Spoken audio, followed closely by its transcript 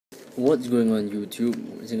What's going on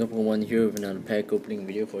YouTube? Singapore One here with another pack opening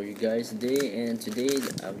video for you guys today, and today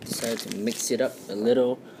I've decided to mix it up a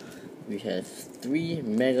little. We have 3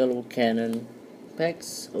 Megalo Cannon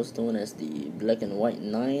packs, also known as the black and white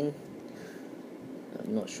 9.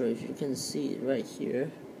 I'm not sure if you can see it right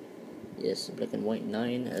here. Yes, black and white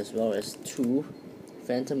 9, as well as 2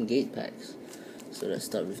 Phantom Gate packs. So let's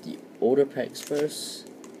start with the older packs first.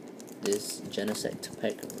 This Genesect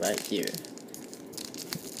pack right here.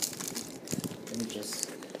 Let me just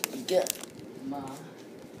get my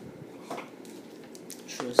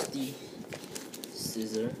trusty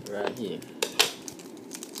scissor right here.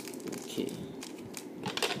 Okay,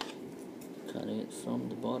 cutting it from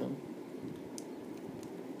the bottom.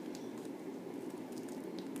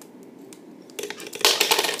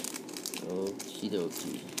 Okie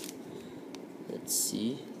dokie. Let's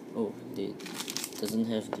see. Oh, it doesn't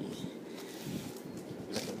have the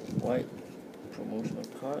black and white promotional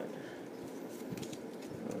card.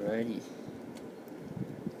 Alrighty.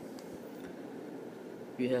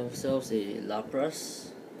 We have ourselves a Lapras,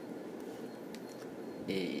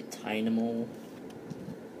 a Dynamo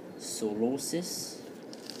Solosis.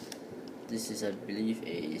 This is, I believe,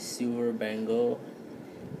 a Silver Bengal,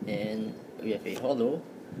 and we have a Holo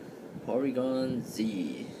Porygon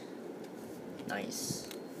Z. Nice.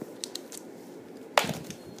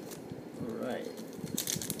 Alright.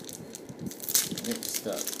 Next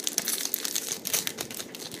up,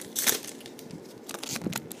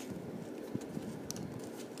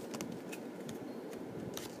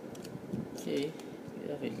 okay, we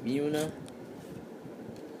have a Muna,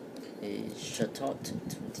 a Chatot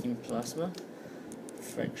Team Plasma,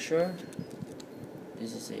 Fracture.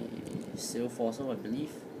 This is a Seal Fossil, I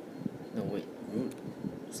believe. No, wait, Root,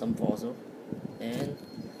 some Fossil, and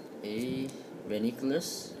a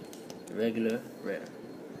Reniculus, regular rare.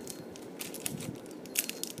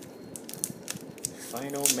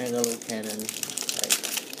 Final Megalo Cannon pack.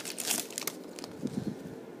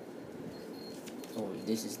 Oh,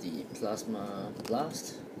 this is the Plasma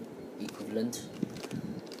Blast equivalent.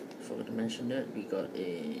 Forgot to mention that. We got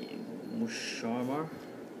a Musharma.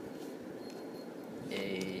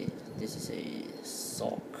 This is a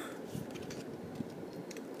Sock.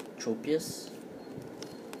 Tropius,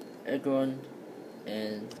 Aggron,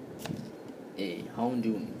 and a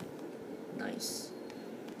Houndoom. Nice.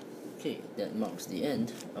 Okay, that marks the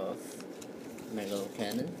end of Megalo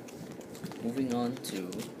Cannon. Moving on to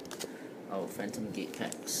our Phantom Gate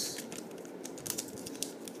packs.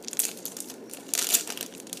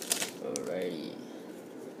 Alrighty.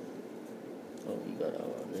 Oh, we got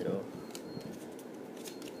our little.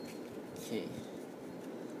 Okay,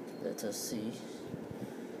 let us see.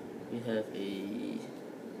 We have a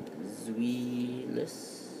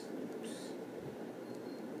Zweilous,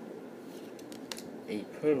 a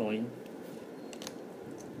Purloin,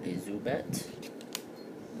 a Zubat,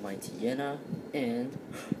 Mighty Yena, and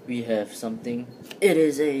we have something. It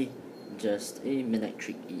is just a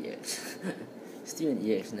Manectric EX. Still an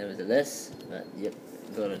EX nevertheless, but yep,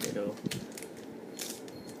 got a little.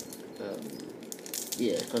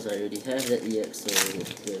 Yeah, because I already have that EX, so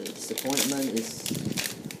the disappointment is,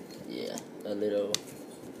 yeah, a little.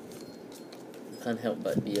 Can't help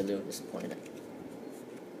but be a little disappointed.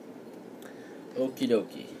 Okie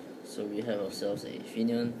dokie. So we have ourselves a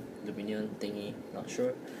Finion, Luminion thingy, not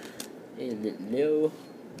sure. A Litleo,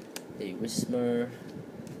 a Whismer,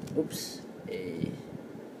 oops,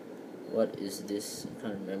 what is this? I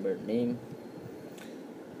can't remember the name.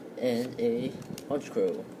 And a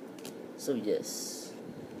Honchkrow. So yes,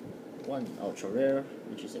 one ultra rare,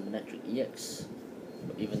 which is a Manectric EX.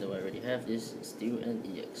 But even though I already have this, it's still an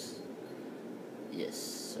EX. Yes,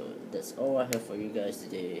 so that's all I have for you guys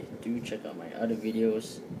today. Do check out my other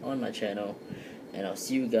videos on my channel, and I'll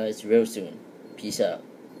see you guys real soon. Peace out.